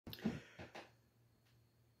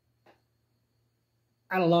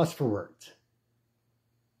at a loss for words.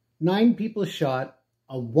 9 people shot,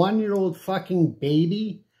 a 1-year-old fucking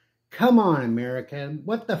baby. Come on, America.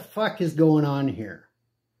 What the fuck is going on here?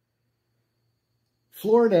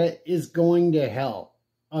 Florida is going to hell.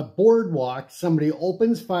 A boardwalk, somebody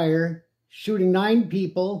opens fire, shooting 9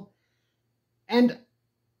 people, and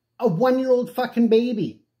a 1-year-old fucking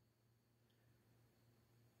baby.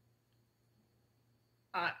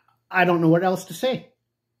 I don't know what else to say.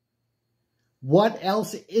 What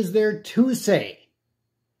else is there to say?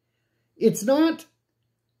 It's not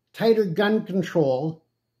tighter gun control.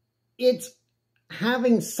 It's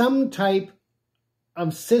having some type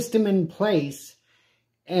of system in place.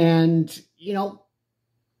 And, you know,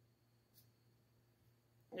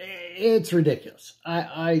 it's ridiculous.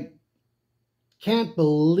 I can't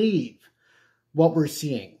believe what we're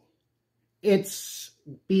seeing. It's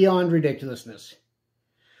beyond ridiculousness.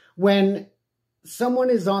 When someone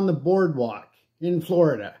is on the boardwalk in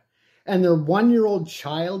Florida and their 1-year-old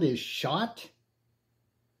child is shot,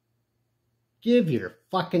 give your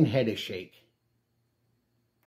fucking head a shake.